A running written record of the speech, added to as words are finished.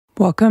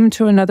Welcome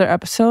to another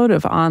episode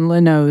of On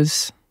Le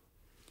Nose.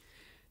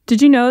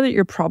 Did you know that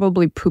you're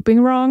probably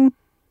pooping wrong?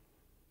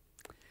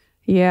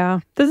 Yeah,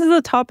 this is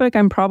a topic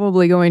I'm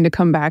probably going to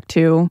come back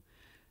to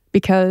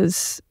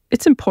because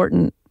it's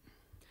important.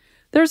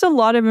 There's a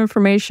lot of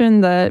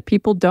information that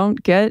people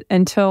don't get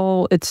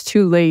until it's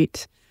too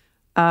late.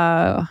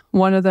 One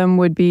of them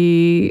would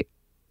be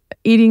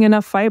eating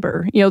enough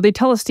fiber. You know, they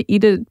tell us to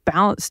eat a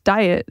balanced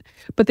diet,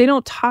 but they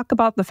don't talk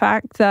about the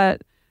fact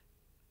that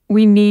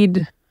we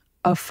need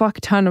a fuck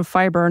ton of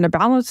fiber, and a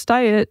balanced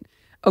diet,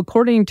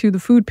 according to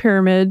the food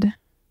pyramid,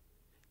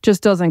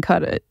 just doesn't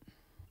cut it.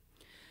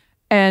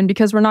 And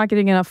because we're not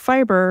getting enough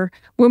fiber,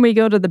 when we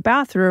go to the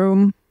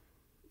bathroom,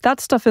 that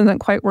stuff isn't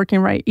quite working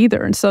right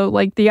either. And so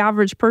like the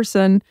average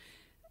person,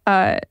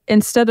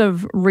 instead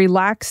of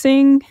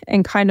relaxing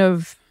and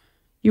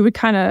you would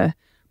kind of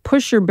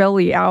push your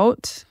belly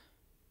out,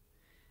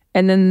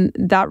 and then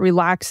that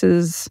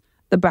relaxes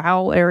the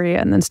bowel area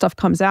and then stuff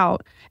comes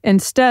out.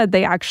 Instead,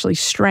 they actually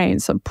strain,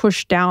 so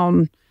push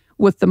down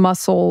with the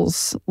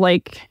muscles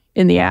like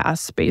in the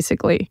ass,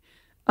 basically.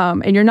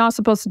 And you're not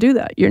supposed to do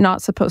that. You're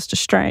not supposed to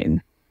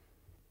strain.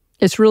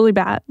 It's really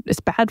bad.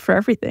 It's bad for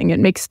everything. It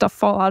makes stuff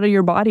fall out of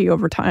your body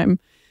over time.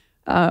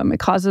 It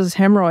causes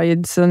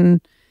hemorrhoids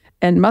and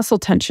muscle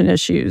tension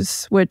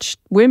issues, which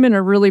women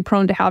are really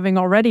prone to having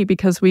already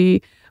because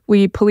we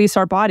police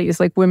our bodies.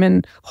 Like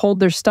women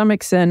hold their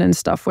stomachs in and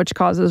stuff, which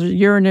causes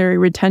urinary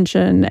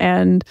retention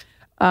and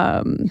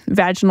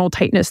vaginal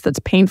tightness that's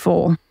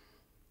painful.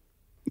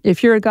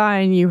 If you're a guy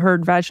and you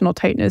heard vaginal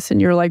tightness and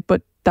you're like,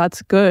 but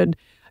that's good.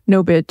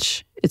 No,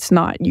 bitch, it's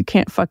not. You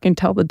can't fucking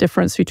tell the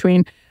difference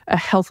between a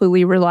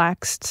healthily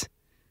relaxed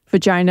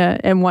vagina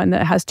and one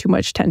that has too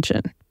much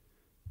tension.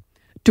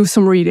 Do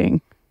some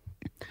reading.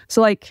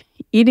 So like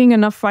eating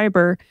enough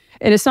fiber,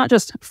 and it's not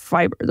just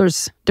fiber.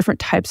 There's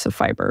different types of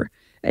fiber.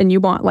 And you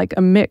want like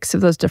a mix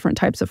of those different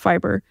types of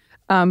fiber.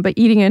 But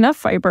eating enough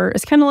fiber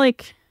is kind of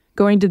like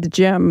going to the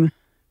gym,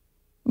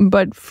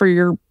 but for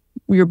your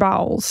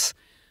bowels,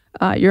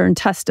 your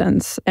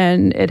intestines.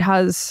 And it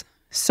has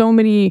so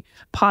many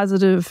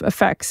positive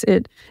effects.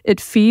 It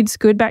feeds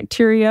good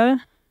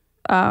bacteria,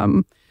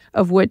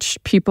 of which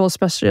people,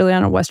 especially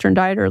on a Western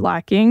diet, are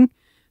lacking.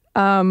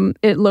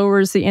 It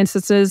lowers the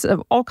instances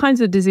of all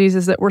kinds of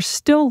diseases that we're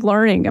still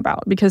learning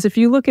about. Because if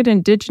you look at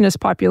indigenous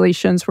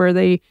populations where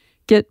they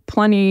get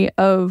plenty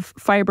of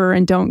fiber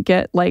and don't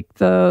get like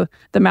the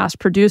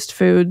mass-produced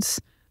foods,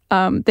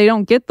 they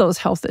don't get those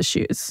health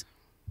issues.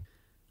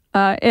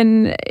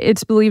 And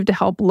it's believed to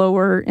help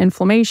lower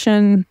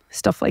inflammation,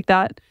 stuff like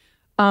that.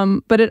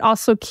 But it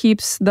also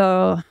keeps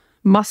the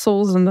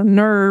muscles and the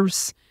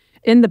nerves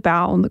in the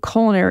bowel and the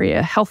colon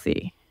area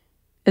healthy.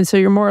 And so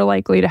you're more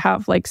likely to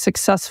have like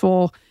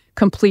successful,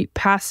 complete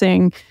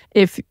passing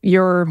if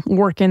you're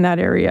working that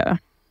area.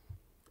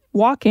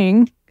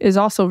 Walking is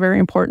also very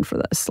important for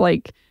this.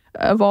 Like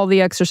of all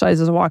the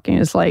exercises, walking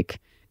is like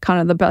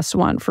kind of the best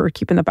one for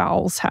keeping the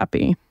bowels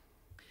happy.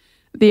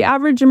 The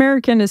average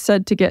American is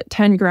said to get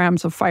 10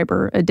 grams of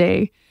fiber a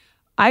day.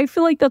 I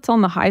feel like that's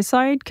on the high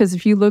side because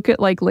if you look at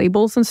like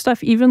labels and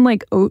stuff, even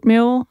like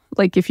oatmeal,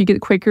 like if you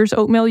get Quaker's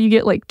oatmeal, you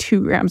get like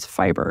 2 grams of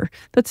fiber.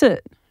 That's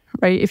it,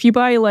 right? If you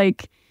buy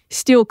like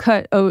steel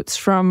cut oats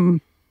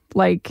from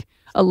like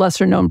a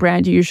lesser known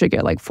brand, you usually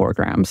get like 4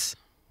 grams.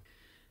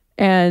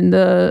 And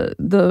the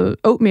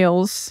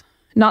oatmeals,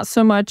 not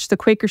so much the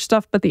Quaker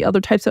stuff, but the other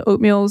types of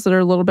oatmeals that are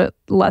a little bit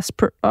less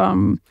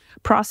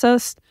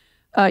processed,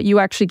 you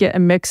actually get a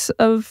mix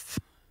of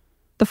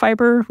the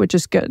fiber, which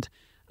is good.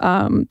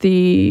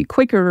 The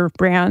Quaker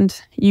brand,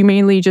 you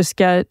mainly just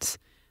get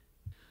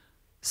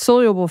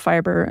soluble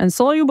fiber. And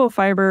soluble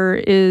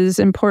fiber is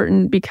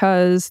important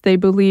because they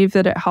believe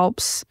that it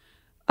helps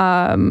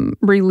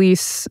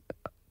release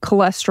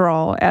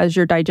cholesterol as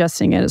you're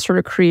digesting it. It sort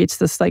of creates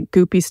this like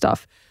goopy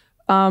stuff.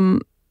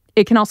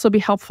 It can also be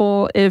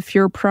helpful if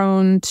you're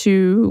prone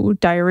to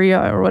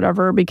diarrhea or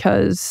whatever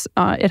because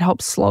it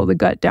helps slow the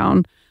gut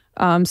down.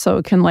 So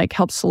it can like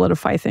help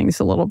solidify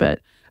things a little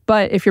bit.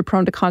 But if you're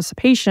prone to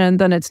constipation,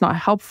 then it's not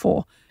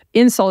helpful.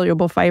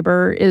 Insoluble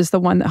fiber is the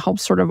one that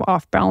helps sort of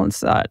off-balance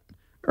that,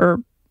 or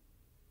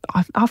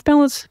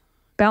off-balance,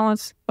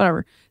 balance,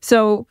 whatever.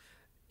 So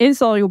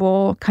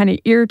insoluble kind of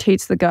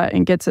irritates the gut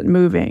and gets it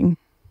moving.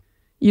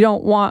 You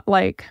don't want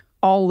like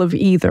all of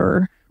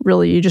either,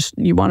 really.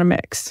 You want to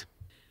mix.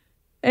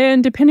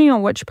 And depending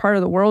on which part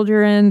of the world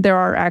you're in, there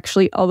are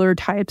actually other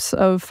types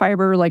of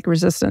fiber like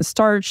resistant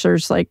starch.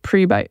 There's like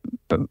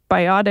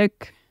prebiotic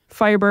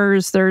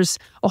fibers. There's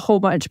a whole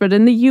bunch. But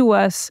in the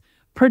US,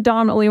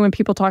 predominantly when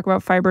people talk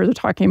about fiber, they're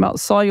talking about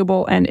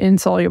soluble and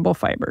insoluble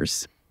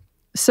fibers.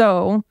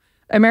 So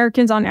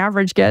Americans on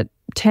average get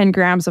 10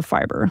 grams of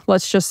fiber.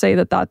 Let's just say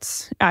that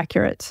that's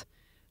accurate.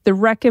 The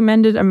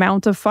recommended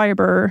amount of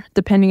fiber,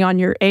 depending on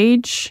your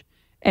age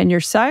and your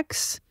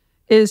sex,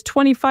 is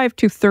 25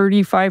 to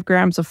 35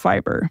 grams of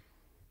fiber.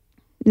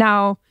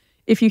 Now,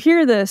 if you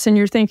hear this and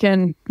you're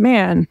thinking,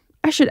 man,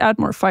 I should add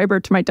more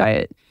fiber to my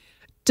diet,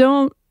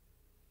 don't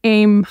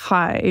aim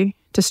high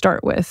to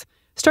start with.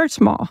 Start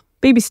small,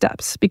 baby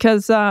steps,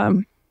 because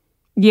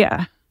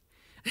Yeah.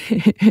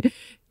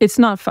 It's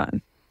not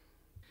fun.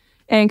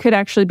 And could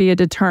actually be a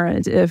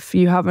deterrent if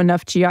you have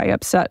enough GI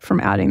upset from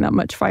adding that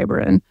much fiber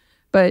in.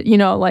 But,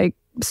 like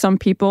some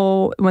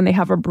people, when they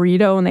have a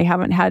burrito and they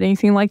haven't had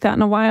anything like that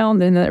in a while,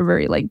 and then they're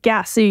very like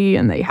gassy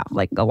and they have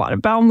like a lot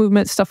of bowel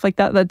movement, stuff like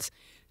that. That's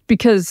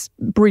because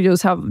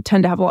burritos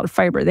tend to have a lot of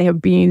fiber. They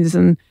have beans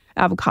and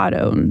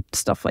avocado and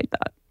stuff like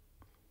that.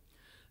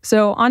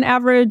 So on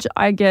average,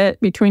 I get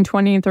between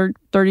 20 and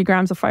 30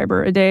 grams of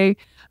fiber a day.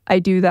 I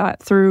do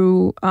that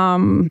through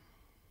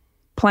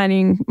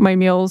planning my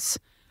meals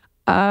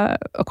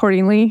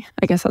accordingly.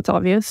 I guess that's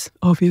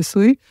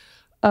obviously.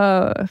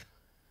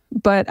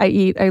 But I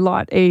eat a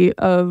lot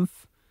of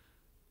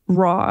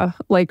raw,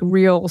 like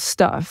real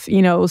stuff,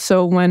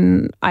 So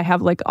when I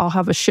have I'll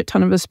have a shit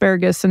ton of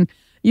asparagus, and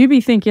you'd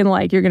be thinking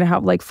like you're going to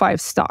have like 5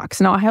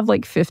 stalks. Now I have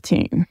like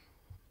 15.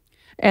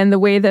 And the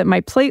way that my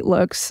plate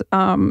looks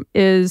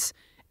is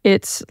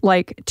it's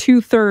like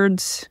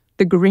 2/3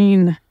 the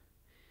green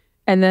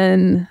and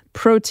then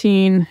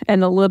protein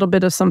and a little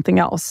bit of something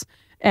else.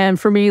 And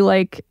for me,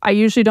 I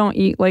usually don't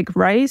eat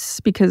rice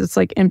because it's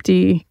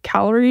empty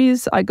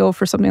calories. I go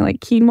for something like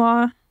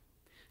quinoa.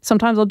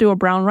 Sometimes I'll do a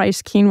brown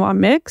rice quinoa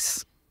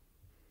mix.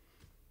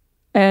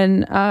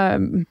 And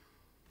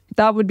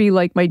that would be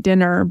my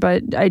dinner.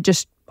 But I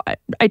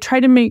try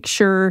to make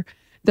sure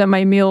that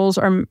my meals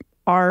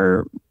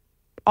are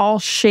all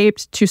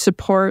shaped to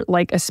support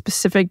a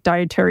specific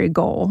dietary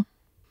goal.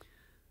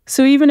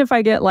 So even if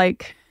I get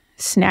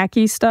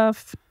snacky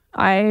stuff,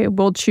 I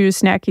will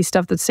choose snacky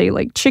stuff that's say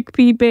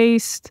chickpea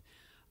based,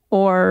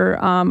 or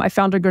I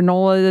found a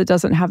granola that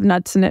doesn't have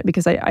nuts in it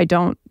because I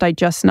don't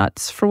digest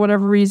nuts for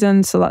whatever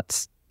reason. So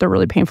they're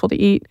really painful to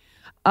eat.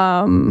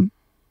 I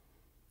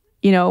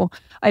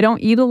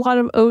don't eat a lot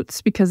of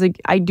oats because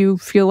I do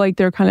feel like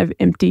they're kind of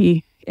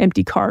empty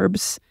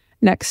carbs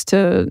next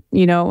to,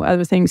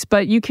 other things.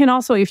 But you can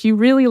also, if you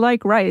really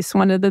like rice,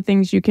 one of the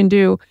things you can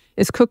do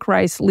is cook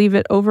rice, leave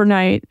it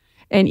overnight,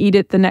 and eat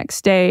it the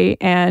next day,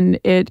 and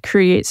it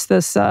creates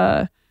this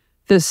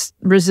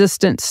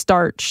resistant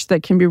starch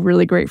that can be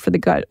really great for the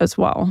gut as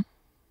well.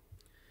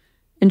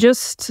 And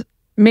just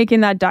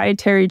making that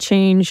dietary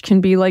change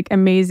can be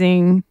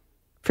amazing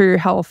for your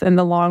health in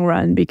the long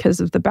run because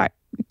of the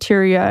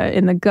bacteria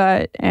in the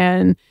gut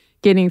and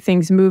getting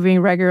things moving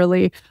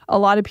regularly. A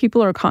lot of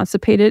people are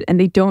constipated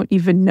and they don't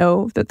even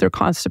know that they're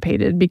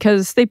constipated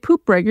because they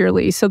poop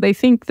regularly. So they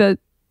think that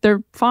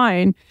they're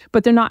fine,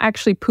 but they're not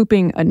actually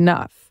pooping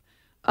enough.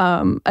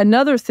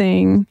 Another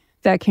thing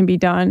that can be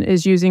done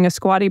is using a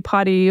squatty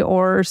potty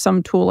or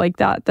some tool like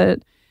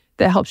that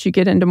helps you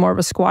get into more of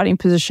a squatting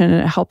position,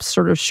 and it helps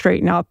sort of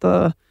straighten out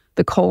the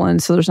colon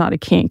so there's not a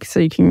kink, so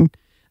you can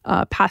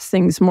pass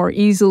things more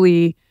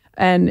easily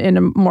and in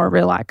a more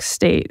relaxed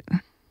state.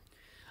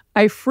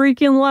 I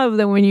freaking love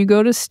that when you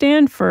go to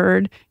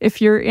Stanford,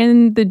 if you're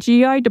in the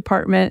GI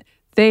department,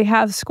 they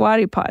have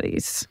squatty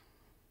potties.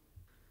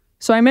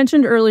 So I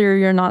mentioned earlier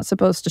you're not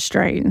supposed to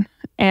strain,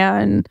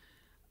 and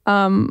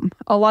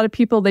a lot of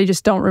people, they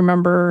just don't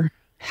remember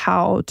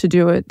how to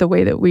do it the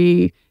way that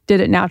we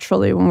did it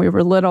naturally when we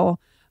were little.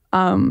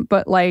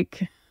 But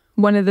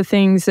one of the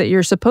things that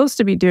you're supposed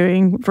to be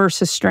doing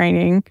versus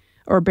straining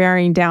or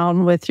bearing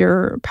down with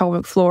your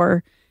pelvic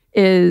floor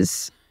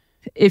is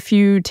if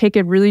you take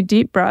a really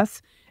deep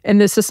breath, and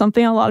this is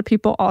something a lot of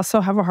people also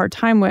have a hard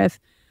time with,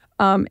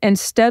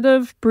 instead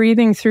of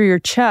breathing through your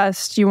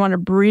chest, you want to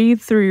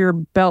breathe through your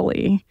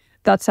belly.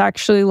 That's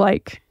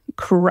actually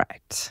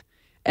correct.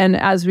 And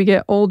as we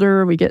get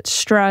older, we get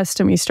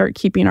stressed and we start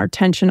keeping our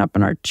tension up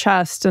in our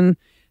chest. And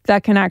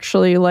that can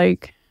actually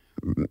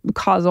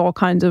cause all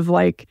kinds of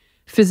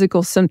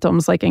physical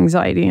symptoms like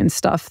anxiety and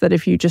stuff that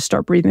if you just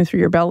start breathing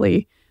through your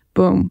belly,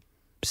 boom,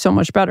 so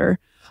much better.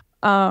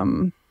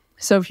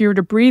 So if you were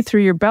to breathe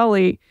through your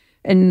belly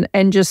and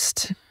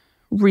just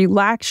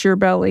relax your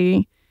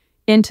belly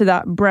into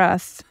that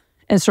breath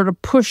and sort of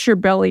push your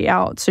belly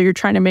out. So you're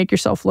trying to make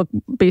yourself look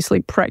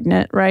basically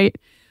pregnant, right?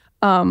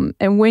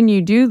 And when you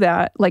do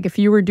that, if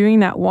you were doing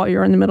that while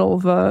you're in the middle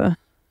of a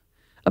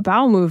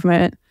bowel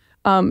movement,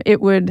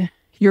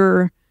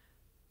 your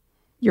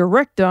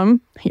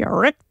rectum,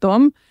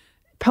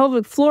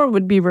 pelvic floor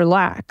would be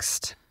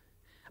relaxed,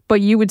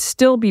 but you would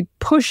still be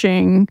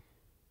pushing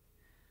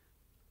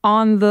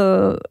on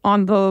the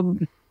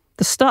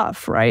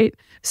stuff, right?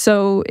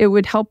 So it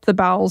would help the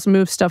bowels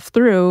move stuff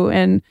through.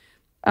 And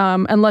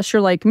unless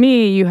you're like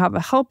me, you have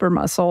a helper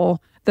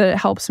muscle that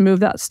helps move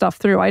that stuff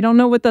through. I don't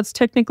know what that's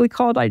technically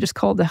called. I just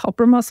call it the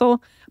helper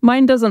muscle.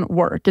 Mine doesn't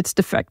work. It's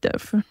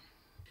defective,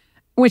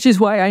 which is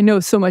why I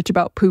know so much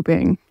about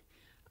pooping.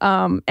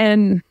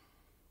 And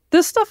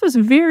this stuff is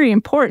very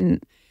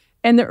important.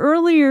 And the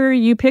earlier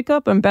you pick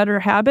up on better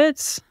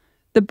habits,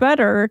 the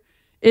better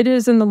it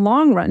is in the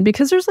long run,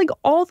 because there's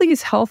all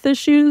these health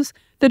issues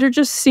that are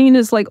just seen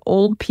as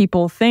old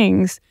people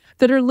things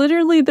that are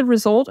literally the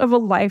result of a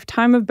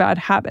lifetime of bad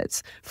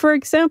habits. For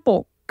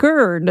example,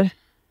 GERD.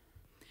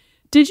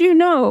 Did you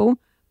know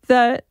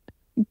that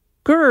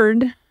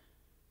GERD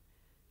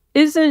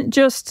isn't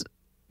just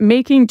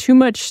making too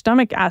much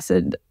stomach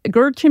acid.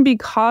 GERD can be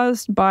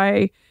caused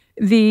by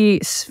the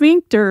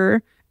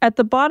sphincter at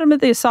the bottom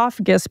of the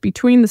esophagus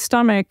between the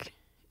stomach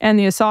and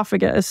the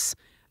esophagus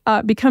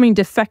becoming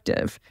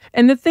defective.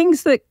 And the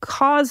things that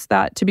cause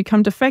that to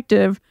become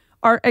defective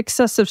are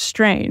excessive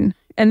strain.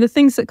 And the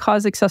things that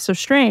cause excessive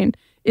strain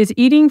is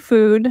eating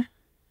food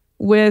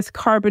with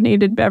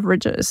carbonated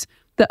beverages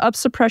that up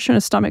suppression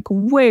of stomach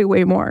way,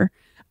 way more.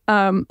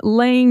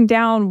 Laying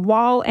down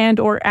while and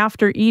or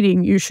after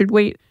eating, you should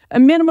wait a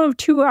minimum of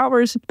 2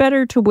 hours,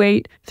 better to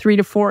wait 3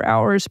 to 4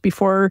 hours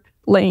before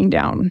laying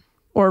down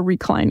or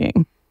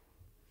reclining.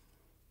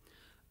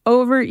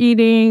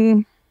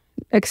 Overeating,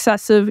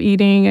 excessive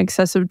eating,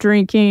 excessive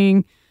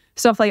drinking,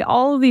 stuff like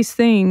all of these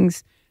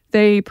things,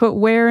 they put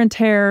wear and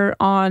tear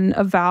on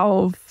a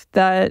valve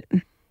that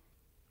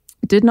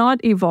did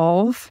not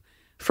evolve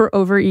for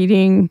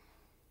overeating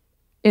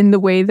in the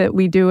way that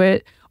we do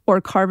it, or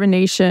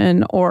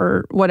carbonation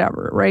or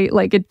whatever, right?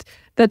 Like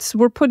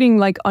we're putting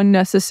like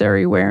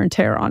unnecessary wear and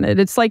tear on it.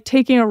 It's like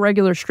taking a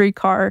regular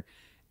streetcar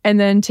and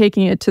then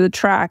taking it to the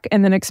track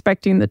and then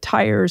expecting the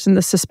tires and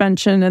the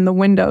suspension and the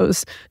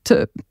windows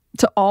to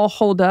all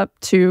hold up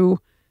to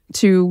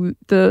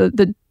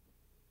the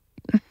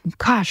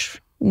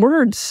gosh,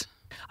 words.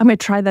 I'm going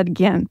to try that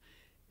again.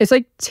 It's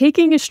like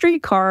taking a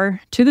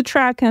streetcar to the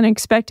track and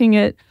expecting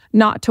it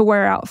not to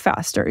wear out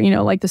faster. You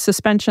know, like the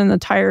suspension, the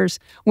tires,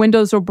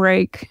 windows will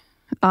break,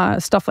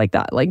 stuff like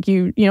that. Like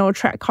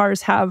track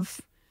cars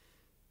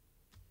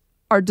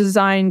are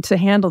designed to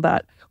handle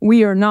that.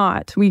 We are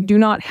not. We do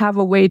not have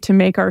a way to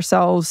make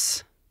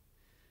ourselves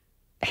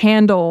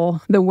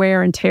handle the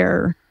wear and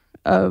tear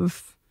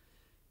of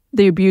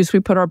the abuse we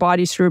put our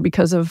bodies through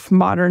because of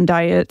modern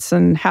diets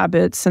and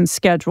habits and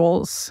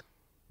schedules.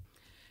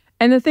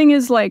 And the thing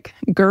is, like,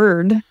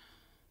 GERD,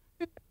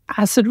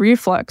 acid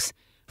reflux,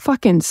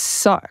 fucking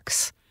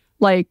sucks.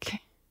 Like,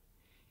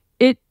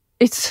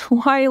 it's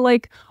why,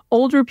 like,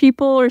 older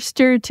people are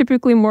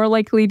stereotypically more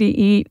likely to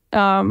eat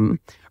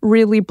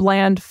really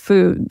bland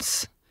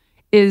foods,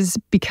 is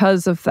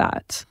because of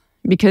that.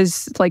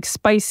 Because, like,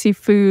 spicy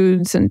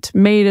foods and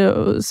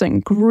tomatoes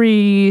and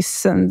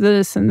grease and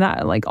this and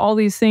that, like, all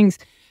these things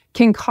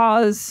can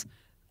cause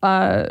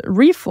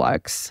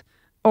reflux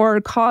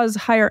or cause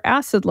higher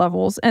acid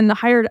levels. And the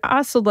higher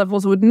acid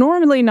levels would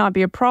normally not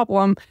be a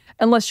problem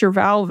unless your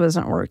valve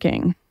isn't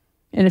working.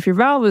 And if your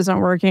valve isn't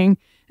working,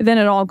 then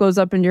it all goes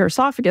up into your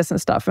esophagus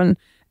and stuff.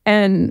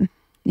 And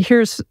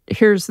here's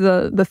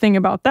the thing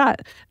about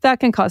that. That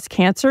can cause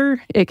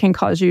cancer. It can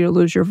cause you to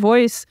lose your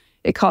voice.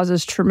 It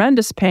causes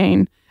tremendous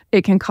pain.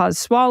 It can cause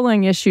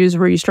swallowing issues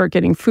where you start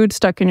getting food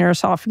stuck in your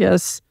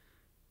esophagus.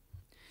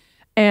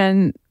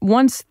 And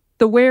once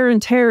the wear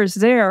and tear is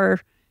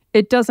there,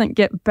 it doesn't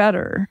get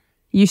better.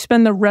 You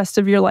spend the rest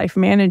of your life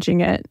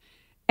managing it.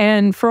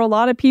 And for a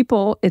lot of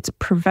people, it's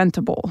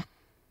preventable.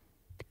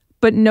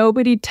 But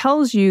nobody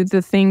tells you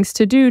the things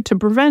to do to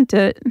prevent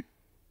it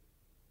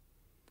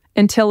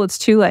until it's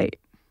too late.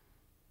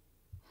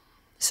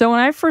 So when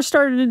I first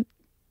started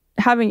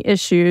having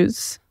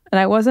issues and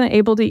I wasn't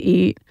able to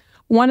eat,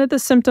 one of the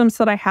symptoms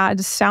that I had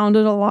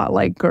sounded a lot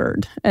like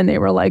GERD. And they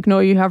were like, no,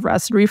 you have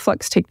acid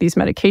reflux, take these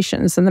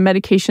medications. And the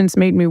medications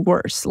made me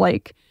worse.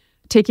 Like,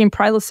 taking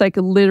Prilosec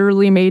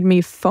literally made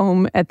me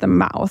foam at the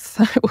mouth.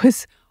 It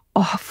was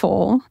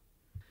awful.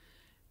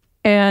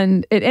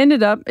 And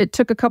it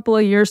took a couple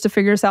of years to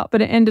figure this out,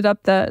 but it ended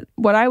up that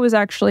what I was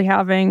actually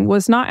having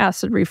was not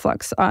acid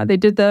reflux. They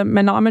did the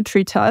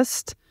manometry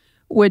test,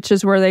 which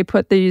is where they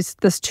put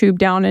this tube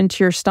down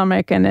into your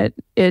stomach, and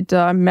it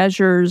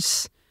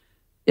measures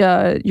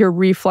your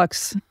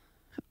reflux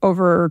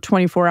over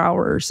 24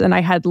 hours. And I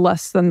had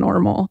less than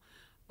normal.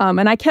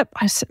 And I kept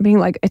being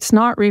like, it's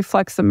not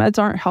reflux. The meds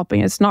aren't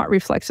helping. It's not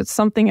reflux. It's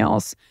something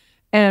else.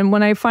 And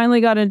when I finally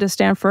got into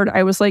Stanford,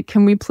 I was like,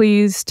 can we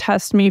please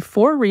test me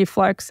for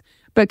reflux?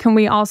 But can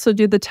we also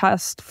do the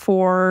test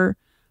for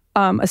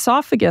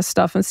esophagus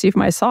stuff and see if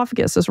my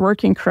esophagus is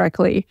working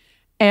correctly?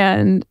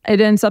 And it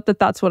ends up that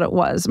that's what it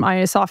was.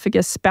 My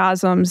esophagus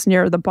spasms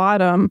near the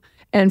bottom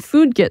and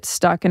food gets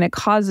stuck and it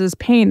causes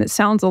pain that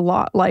sounds a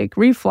lot like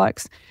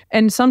reflux.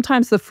 And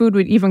sometimes the food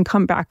would even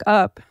come back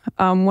up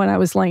when I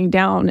was laying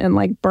down and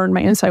like burn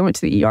my inside. I went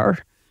to the ER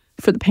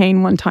for the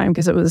pain one time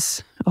because it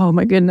was, oh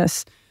my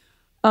goodness.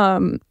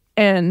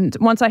 And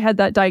once I had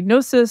that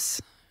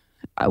diagnosis,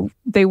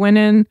 they went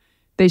in,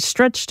 they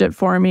stretched it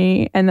for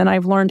me. And then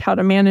I've learned how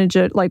to manage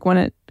it, like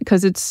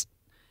because it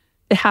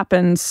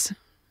happens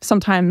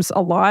sometimes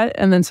a lot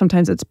and then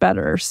sometimes it's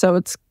better. So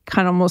it's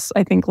kind of almost,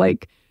 I think,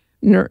 like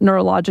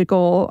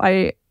neurological.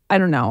 I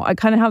don't know. I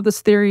kind of have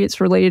this theory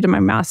it's related to my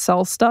mast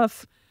cell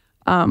stuff,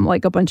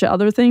 like a bunch of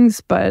other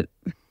things, but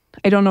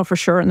I don't know for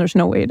sure. And there's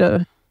no way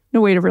to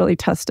really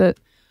test it.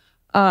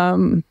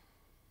 But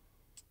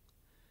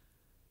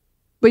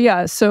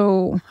yeah,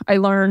 so I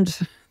learned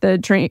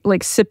that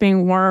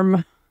sipping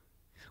warm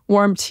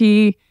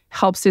tea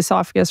helps the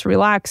esophagus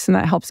relax, and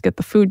that helps get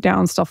the food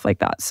down, stuff like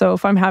that. So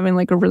if I'm having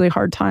like a really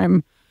hard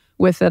time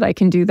with it, I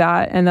can do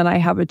that. And then I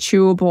have a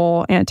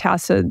chewable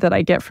antacid that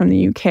I get from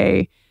the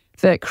UK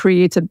that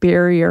creates a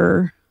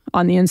barrier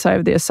on the inside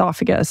of the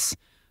esophagus.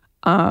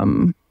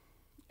 And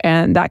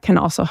that can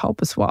also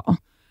help as well.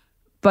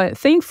 But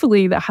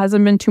thankfully, that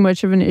hasn't been too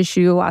much of an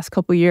issue the last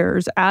couple of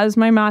years. As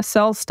my mast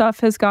cell stuff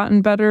has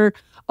gotten better,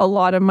 a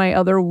lot of my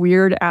other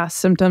weird ass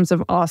symptoms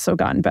have also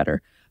gotten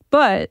better.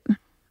 But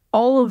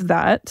all of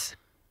that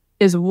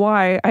is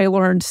why I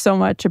learned so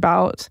much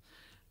about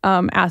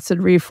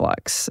acid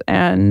reflux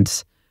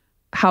and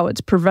how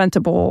it's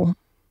preventable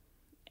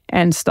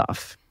and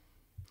stuff.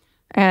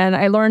 And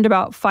I learned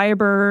about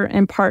fiber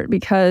in part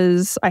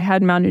because I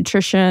had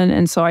malnutrition,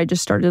 and so I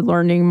just started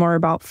learning more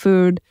about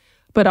food.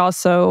 But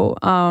also,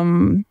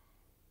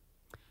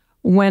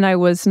 when I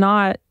was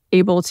not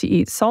able to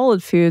eat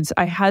solid foods,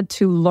 I had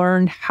to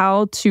learn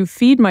how to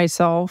feed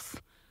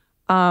myself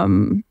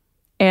and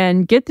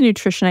get the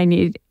nutrition I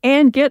need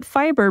and get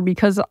fiber,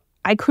 because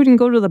I couldn't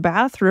go to the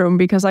bathroom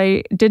because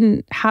I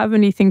didn't have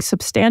anything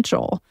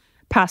substantial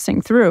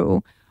passing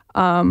through.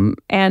 And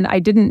I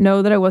didn't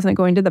know that I wasn't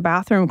going to the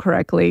bathroom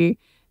correctly.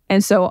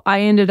 And so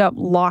I ended up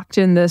locked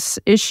in this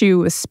issue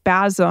with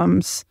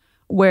spasms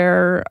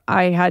where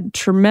I had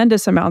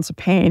tremendous amounts of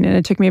pain. And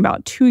it took me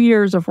about 2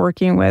 years of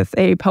working with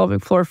a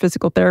pelvic floor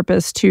physical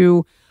therapist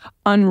to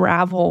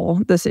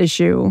unravel this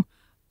issue.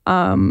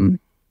 And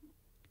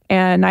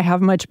I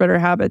have much better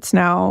habits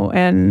now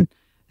and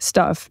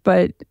stuff.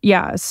 But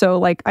yeah, so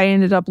like I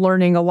ended up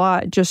learning a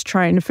lot just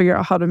trying to figure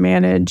out how to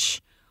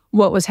manage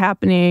what was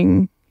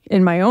happening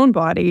in my own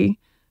body.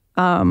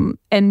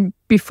 And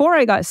before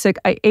I got sick,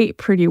 I ate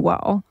pretty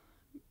well.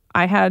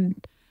 I had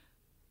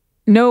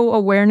no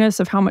awareness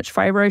of how much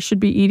fiber I should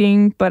be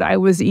eating, but I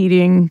was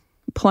eating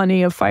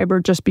plenty of fiber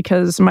just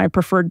because my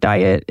preferred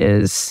diet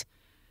is,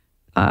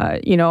 I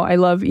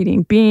love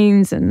eating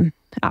beans and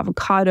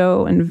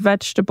avocado and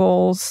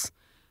vegetables,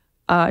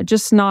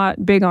 just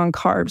not big on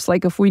carbs.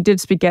 Like if we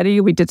did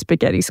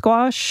spaghetti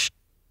squash.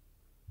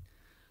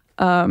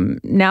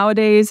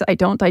 Nowadays, I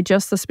don't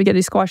digest the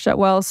spaghetti squash that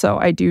well, so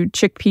I do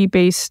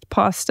chickpea-based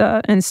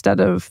pasta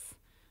instead of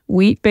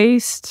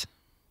wheat-based.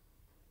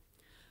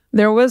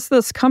 There was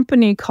this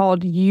company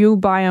called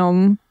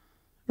Ubiome,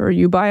 or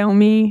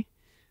Ubiomi.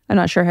 I'm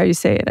not sure how you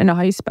say it. I know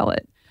how you spell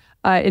it.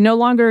 It no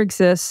longer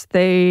exists.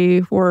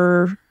 They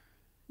were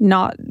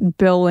not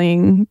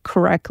billing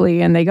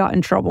correctly, and they got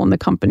in trouble, and the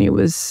company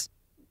was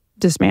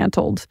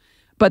dismantled.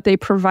 But they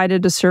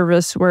provided a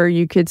service where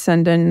you could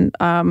send in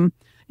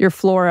your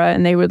flora,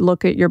 and they would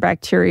look at your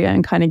bacteria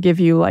and kind of give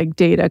you like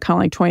data, kind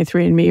of like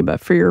 23andMe, but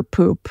for your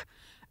poop.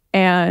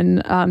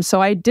 And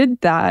so I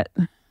did that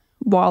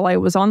while I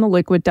was on the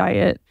liquid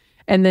diet,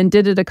 and then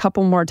did it a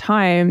couple more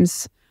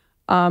times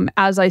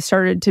as I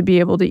started to be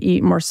able to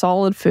eat more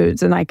solid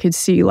foods, and I could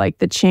see like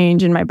the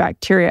change in my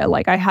bacteria.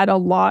 Like I had a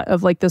lot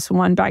of like this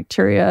one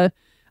bacteria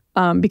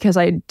because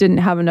I didn't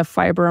have enough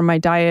fiber in my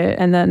diet.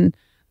 And then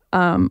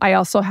I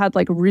also had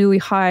like really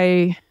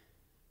high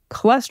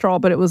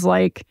cholesterol, but it was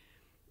like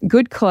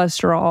good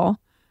cholesterol.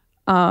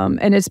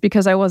 And it's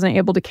because I wasn't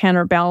able to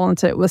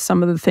counterbalance it with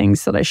some of the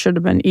things that I should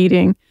have been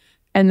eating.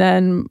 And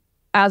then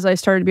as I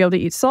started to be able to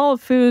eat solid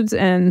foods,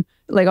 and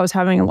like I was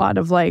having a lot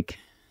of like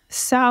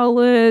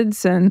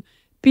salads and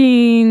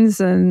beans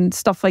and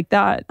stuff like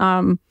that,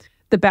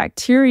 the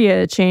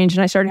bacteria changed,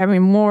 and I started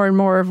having more and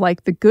more of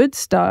like the good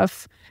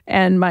stuff.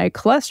 And my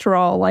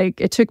cholesterol,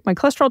 my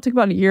cholesterol took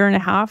about 1.5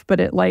 years, but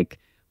it like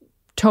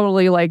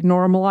totally like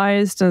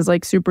normalized and is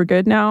like super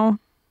good now.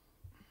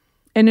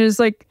 And it was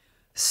like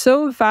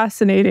so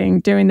fascinating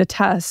doing the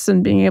tests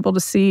and being able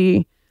to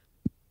see,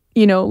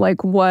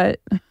 like what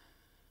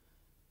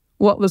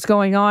was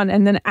going on,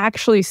 and then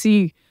actually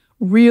see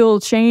real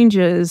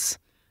changes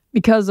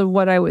because of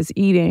what I was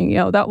eating.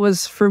 That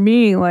was for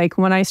me, like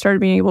when I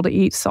started being able to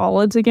eat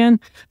solids again,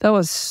 that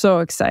was so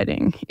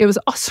exciting. It was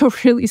also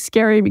really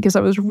scary because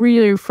I was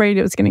really afraid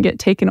it was going to get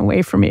taken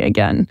away from me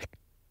again,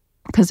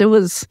 because it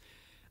was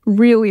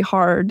really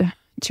hard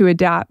to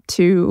adapt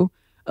to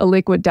a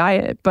liquid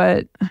diet.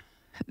 But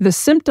the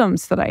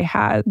symptoms that I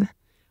had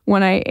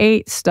when I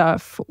ate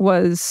stuff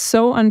was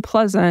so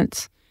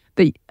unpleasant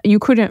that you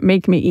couldn't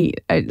make me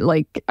eat.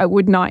 I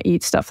would not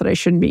eat stuff that I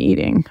shouldn't be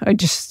eating.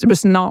 It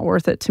was not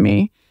worth it to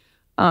me.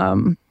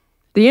 The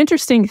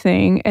interesting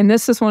thing, and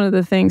this is one of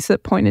the things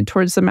that pointed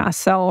towards the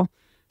mast cell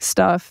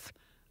stuff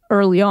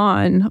early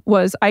on,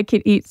 was I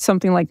could eat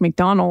something like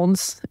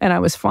McDonald's and I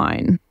was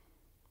fine,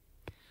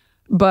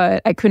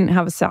 but I couldn't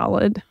have a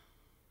salad.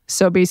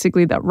 So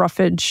basically that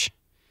roughage,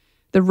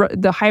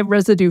 the high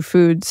residue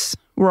foods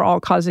were all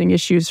causing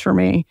issues for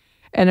me.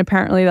 And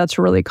apparently that's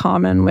really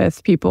common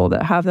with people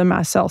that have the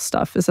mast cell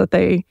stuff, is that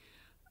they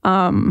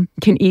can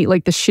eat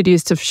like the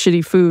shittiest of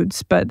shitty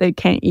foods, but they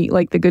can't eat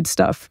like the good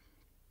stuff.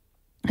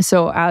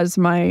 So as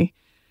my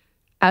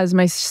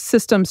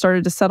system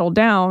started to settle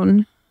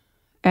down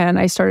and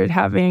I started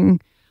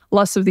having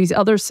less of these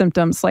other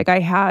symptoms, like I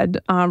had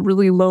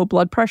really low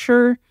blood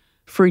pressure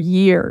for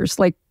years,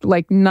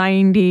 like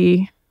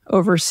 90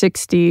 over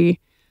 60,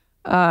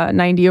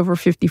 90 over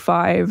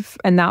 55.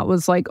 And that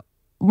was like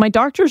my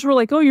doctors were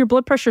like, oh, your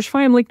blood pressure's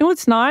fine. I'm like, no,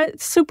 it's not.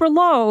 It's super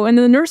low. And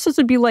the nurses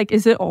would be like,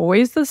 is it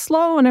always this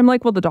low? And I'm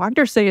like, well, the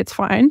doctors say it's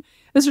fine.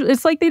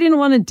 It's like they didn't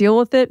want to deal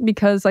with it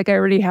because like I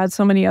already had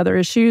so many other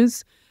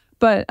issues.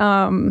 But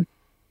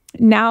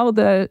now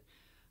that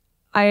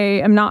I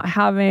am not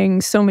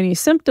having so many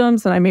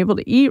symptoms and I'm able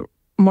to eat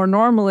more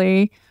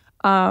normally,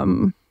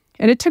 and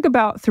it took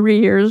about 3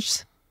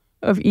 years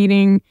of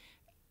eating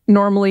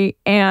normally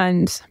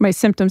and my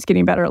symptoms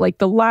getting better. Like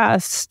the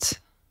last,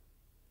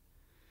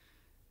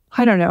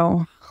 I don't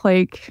know,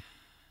 like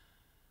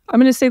I'm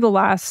going to say the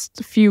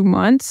last few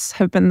months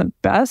have been the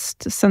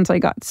best since I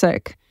got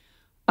sick.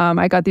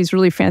 I got these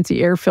really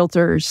fancy air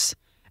filters,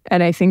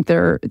 and I think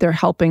they're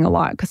helping a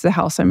lot because the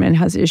house I'm in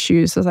has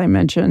issues, as I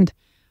mentioned.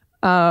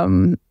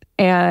 And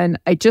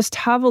I just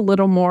have a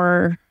little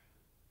more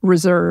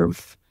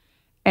reserve.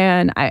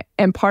 And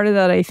part of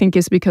that, I think,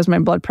 is because my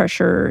blood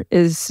pressure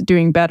is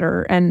doing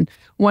better. And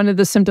one of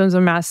the symptoms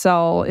of mast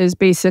cell is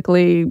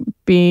basically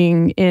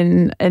being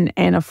in an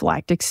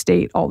anaphylactic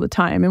state all the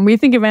time. And we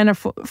think of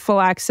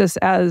anaphylaxis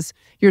as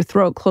your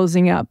throat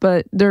closing up,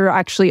 but there are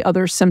actually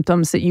other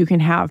symptoms that you can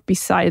have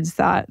besides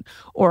that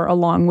or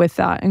along with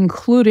that,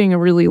 including a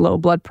really low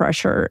blood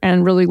pressure.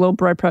 And really low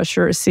blood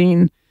pressure is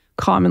seen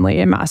commonly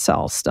in mast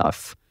cell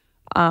stuff.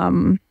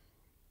 Some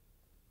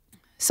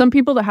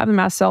people that have the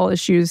mast cell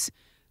issues,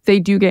 they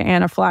do get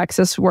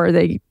anaphylaxis where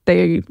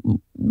they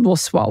will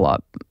swell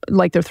up,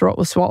 like their throat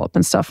will swell up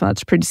and stuff, and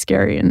that's pretty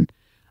scary. And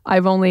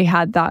I've only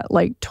had that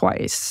like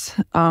twice,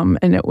 and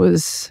it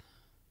was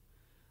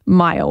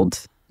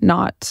mild,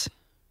 not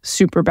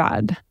super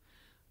bad.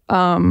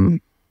 But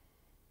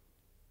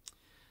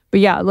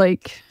yeah,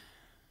 like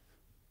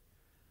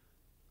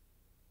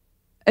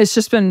it's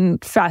just been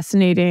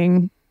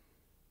fascinating.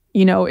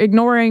 You know,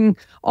 ignoring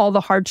all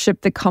the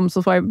hardship that comes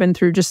with what I've been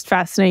through, just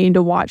fascinating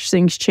to watch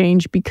things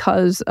change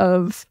because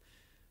of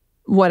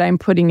what I'm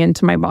putting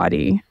into my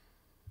body.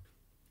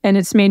 And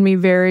it's made me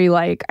very,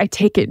 like, I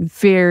take it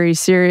very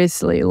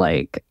seriously.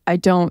 Like, I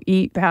don't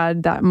eat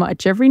bad that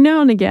much. Every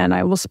now and again,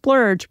 I will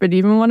splurge. But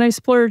even when I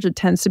splurge, it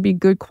tends to be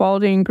good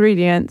quality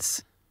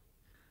ingredients.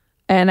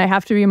 And I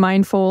have to be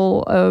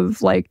mindful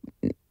of, like,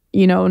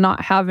 you know, not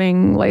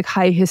having like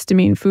high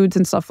histamine foods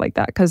and stuff like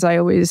that because I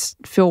always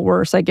feel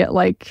worse. I get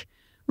like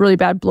really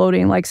bad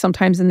bloating. Like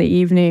sometimes in the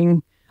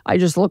evening, I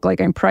just look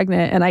like I'm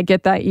pregnant, and I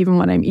get that even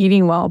when I'm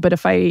eating well. But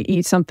if I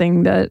eat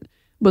something that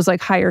was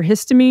like higher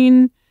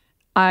histamine,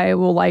 I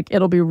will like,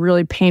 it'll be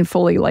really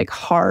painfully like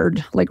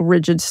hard, like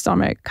rigid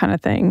stomach kind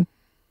of thing.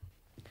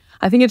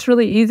 I think it's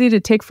really easy to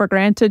take for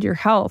granted your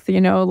health.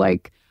 You know,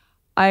 like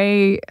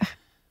I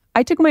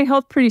took my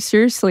health pretty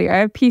seriously. I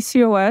have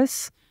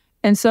PCOS.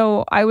 And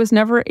so I was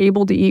never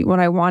able to eat what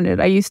I wanted.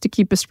 I used to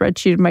keep a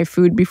spreadsheet of my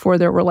food before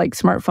there were like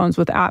smartphones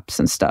with apps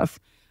and stuff,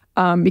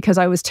 because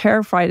I was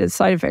terrified of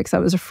side effects. I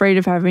was afraid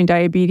of having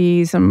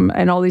diabetes and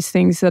all these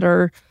things that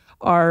are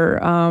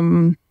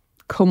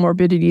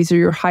comorbidities or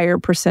your higher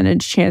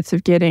percentage chance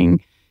of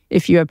getting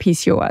if you have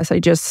PCOS. I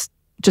just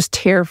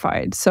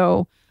terrified.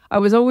 So I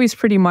was always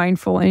pretty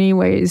mindful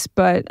anyways.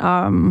 But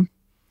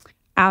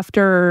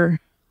after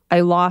I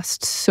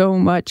lost so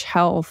much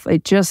health,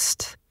 it's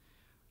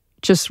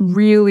just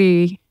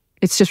really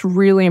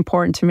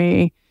important to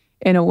me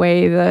in a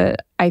way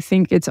that I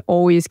think it's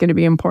always going to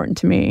be important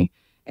to me.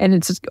 And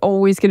it's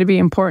always going to be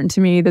important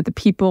to me that the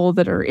people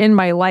that are in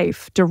my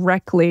life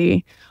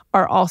directly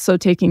are also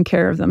taking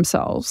care of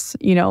themselves.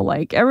 You know,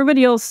 like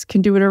everybody else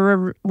can do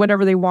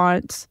whatever they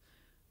want.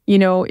 You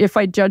know, if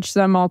I judge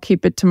them, I'll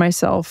keep it to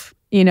myself,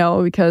 you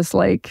know, because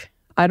like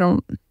I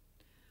don't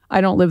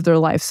live their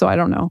life, so I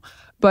don't know.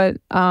 But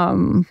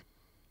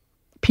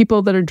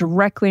people that are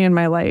directly in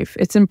my life,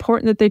 it's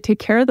important that they take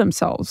care of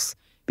themselves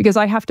because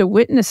I have to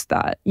witness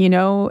that, you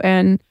know,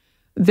 and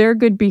their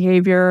good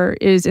behavior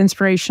is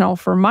inspirational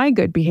for my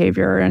good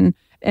behavior and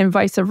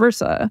vice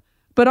versa.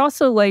 But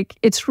also, like,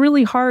 it's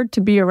really hard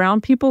to be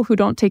around people who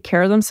don't take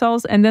care of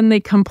themselves and then they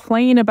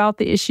complain about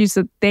the issues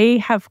that they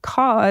have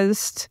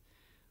caused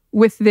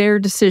with their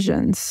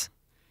decisions.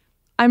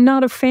 I'm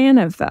not a fan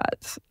of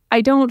that. I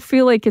don't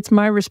feel like it's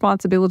my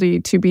responsibility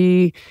to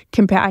be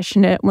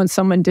compassionate when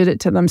someone did it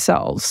to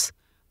themselves.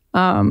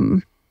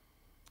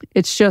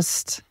 It's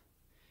just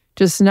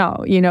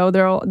no. You know,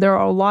 there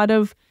are a lot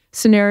of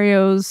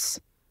scenarios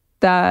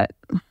that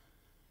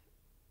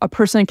a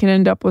person can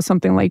end up with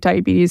something like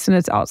diabetes and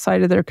it's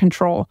outside of their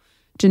control.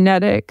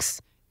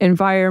 Genetics,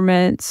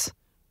 environment,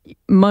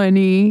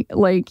 money,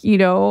 like, you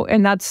know,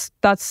 and that's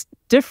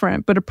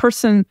different. But a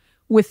person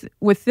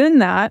within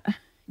that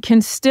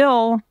can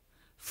still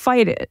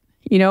fight it.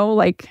 You know,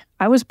 like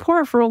I was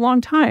poor for a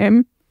long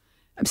time.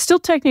 I'm still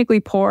technically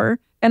poor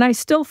and I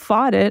still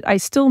fought it. I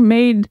still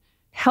made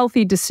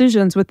healthy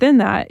decisions within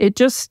that. It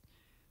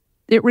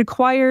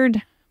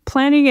required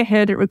planning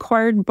ahead. It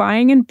required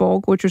buying in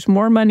bulk, which was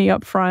more money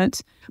up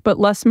front, but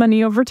less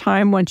money over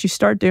time once you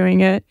start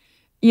doing it.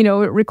 You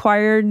know, it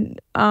required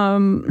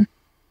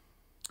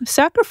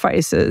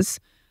sacrifices.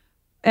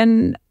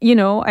 And, you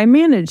know, I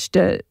managed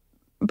it.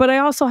 But I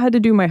also had to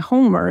do my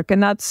homework,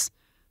 and that's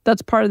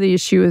that's part of the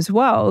issue as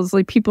well, is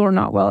like people are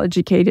not well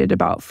educated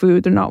about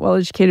food. They're not well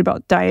educated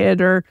about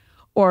diet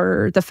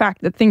or the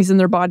fact that things in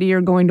their body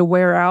are going to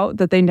wear out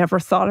that they never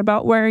thought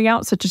about wearing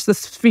out, such as the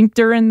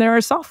sphincter in their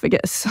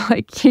esophagus.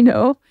 Like,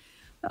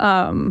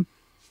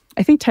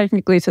 I think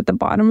technically it's at the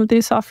bottom of the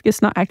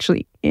esophagus, not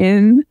actually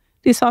in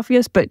the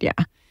esophagus, but yeah,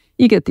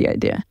 you get the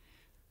idea.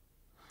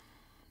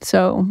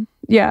 So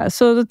yeah,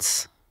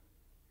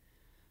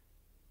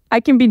 I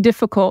can be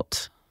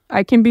difficult.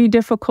 I can be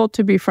difficult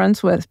to be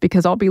friends with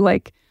because I'll be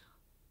like,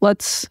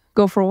 let's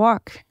go for a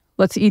walk.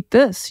 Let's eat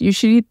this. You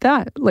should eat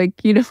that.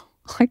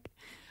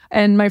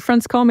 And my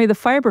friends call me the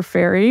fiber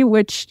fairy,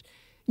 which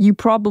you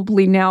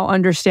probably now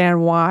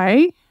understand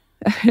why.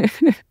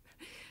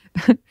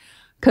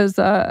 Because,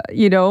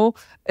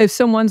 if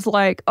someone's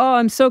like, oh,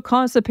 I'm so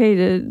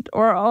constipated,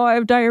 or, oh, I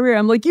have diarrhea,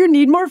 I'm like, you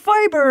need more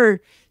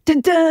fiber.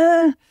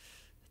 Da-da.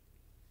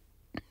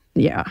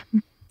 Yeah.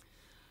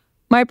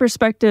 My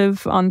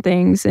perspective on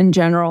things in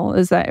general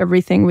is that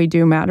everything we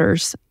do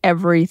matters.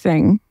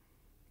 Everything,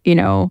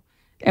 and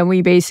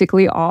we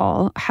basically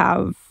all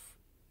have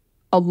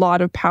a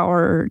lot of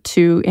power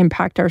to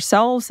impact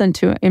ourselves and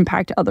to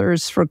impact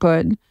others for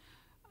good.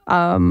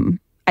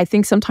 I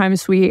think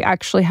sometimes we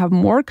actually have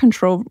more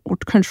control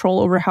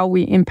over how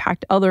we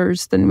impact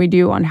others than we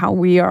do on how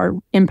we are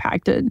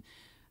impacted.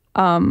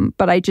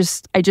 But I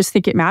just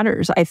think it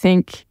matters. I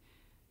think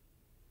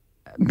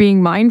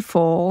being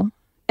mindful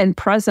and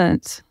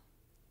present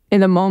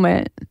in the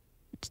moment,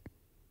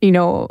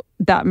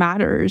 that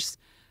matters,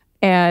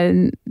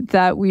 and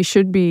that we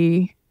should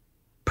be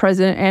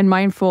present and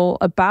mindful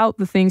about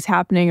the things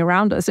happening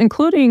around us,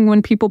 including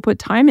when people put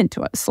time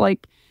into us.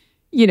 Like,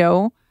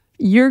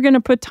 you're going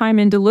to put time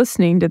into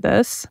listening to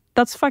this.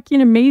 That's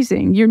fucking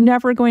amazing. You're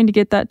never going to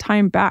get that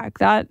time back.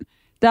 That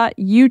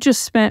you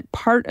just spent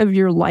part of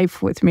your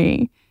life with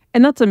me.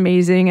 And that's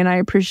amazing. And I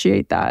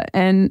appreciate that.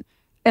 And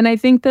I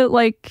think that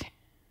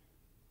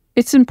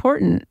it's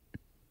important.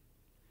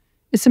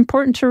 It's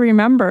important to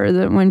remember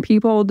that when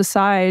people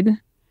decide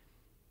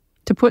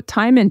to put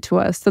time into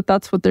us,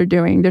 that's what they're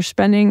doing. They're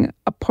spending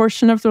a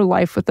portion of their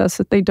life with us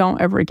that they don't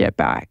ever get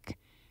back.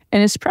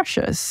 And it's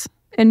precious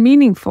and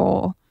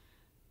meaningful.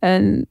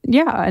 And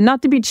yeah, and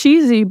not to be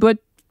cheesy, but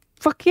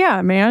fuck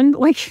yeah, man.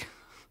 I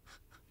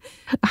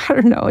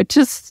don't know.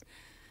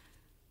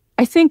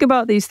 I think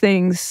about these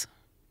things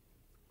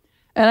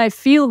and I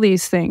feel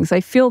these things. I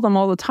feel them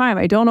all the time.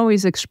 I don't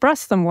always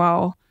express them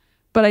well,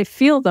 but I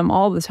feel them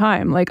all the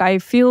time. I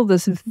feel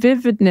this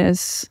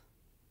vividness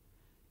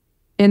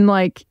in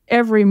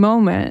every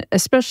moment,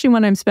 especially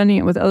when I'm spending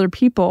it with other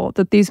people,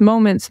 that these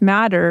moments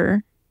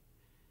matter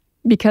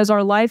because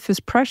our life is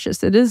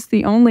precious. It is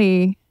the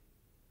only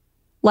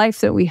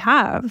life that we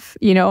have,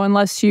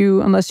 unless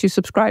you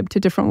subscribe to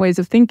different ways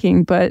of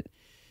thinking. But,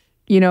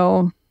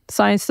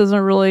 science doesn't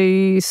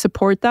really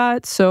support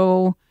that.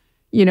 So,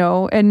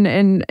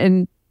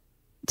 and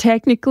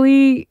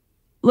technically,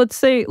 let's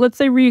say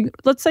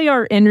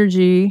our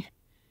energy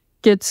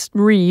gets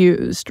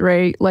reused,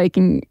 right?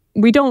 And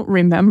we don't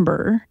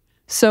remember.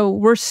 So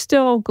we're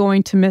still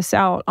going to miss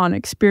out on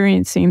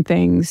experiencing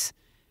things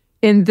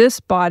in this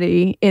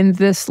body, in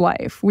this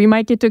life. We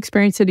might get to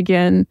experience it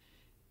again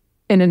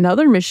in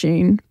another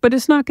machine, but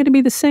it's not going to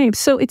be the same.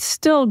 So it's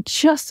still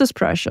just as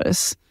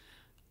precious.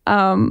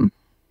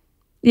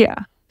 Yeah.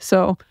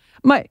 So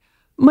my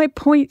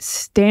point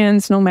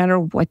stands no matter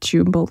what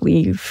you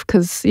believe,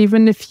 because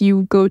even if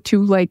you go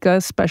to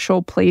a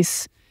special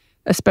place,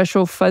 a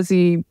special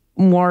fuzzy,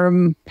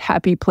 warm,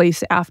 happy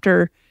place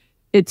after,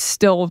 it's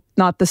still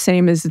not the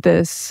same as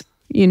this.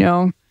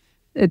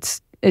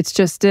 It's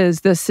just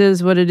is. This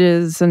is what it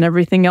is, and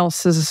everything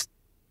else is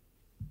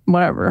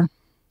whatever.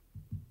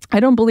 I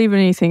don't believe in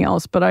anything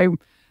else, but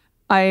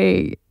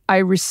I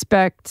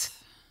respect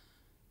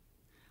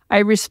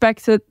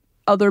that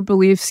other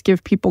beliefs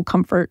give people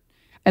comfort,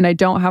 and I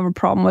don't have a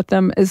problem with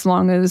them as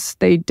long as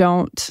they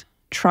don't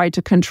try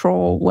to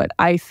control what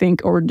I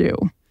think or do.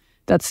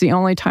 That's the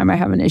only time I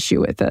have an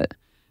issue with it.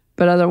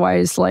 But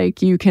otherwise,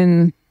 you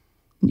can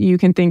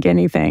think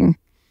anything,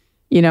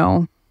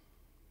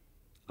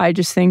 I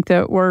just think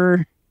that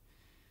we're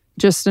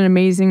just an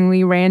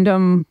amazingly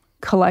random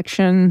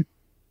collection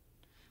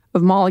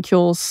of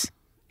molecules,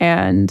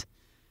 and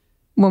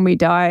when we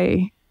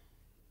die,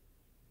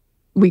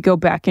 we go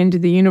back into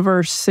the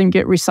universe and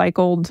get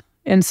recycled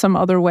in some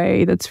other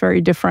way that's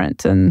very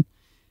different. And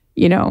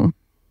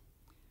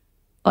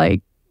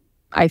I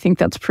think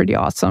that's pretty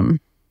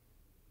awesome.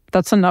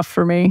 That's enough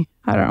for me.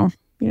 I don't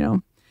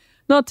know,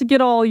 not to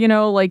get all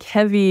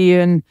heavy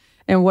and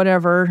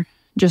whatever,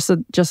 just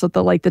at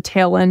the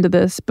tail end of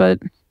this, but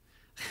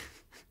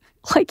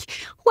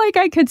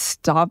I could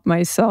stop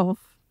myself.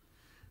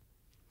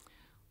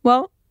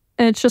 Well,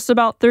 it's just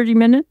about 30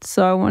 minutes,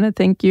 so I want to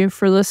thank you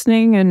for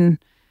listening and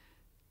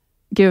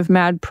give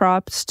mad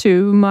props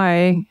to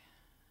my...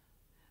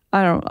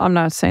 I'm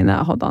not saying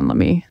that. Hold on, let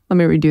me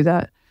redo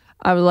that.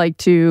 I would like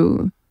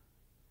to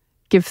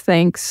give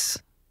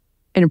thanks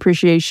and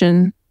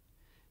appreciation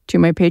to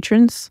my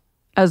patrons,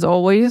 as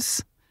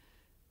always,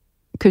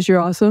 because you're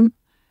awesome.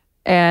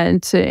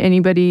 And to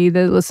anybody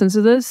that listens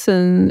to this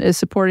and is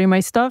supporting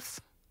my stuff,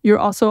 you're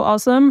also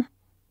awesome.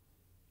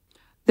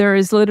 There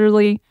is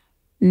literally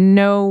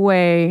no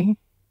way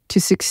to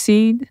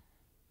succeed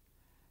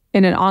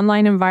in an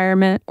online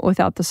environment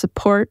without the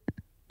support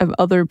of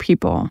other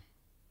people.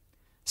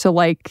 So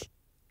like,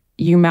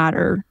 you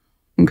matter,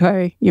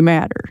 okay? You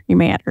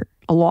matter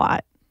a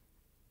lot.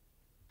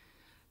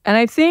 And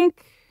I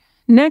think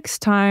next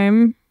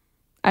time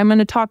I'm going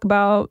to talk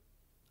about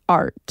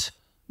art,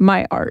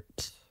 my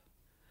art,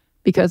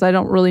 because I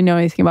don't really know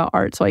anything about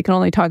art. So I can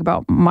only talk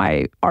about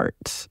my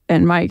art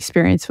and my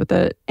experience with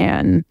it.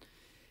 And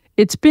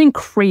it's been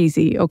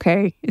crazy,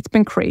 okay? It's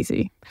been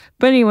crazy.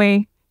 But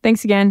anyway,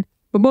 thanks again.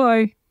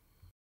 Bye-bye.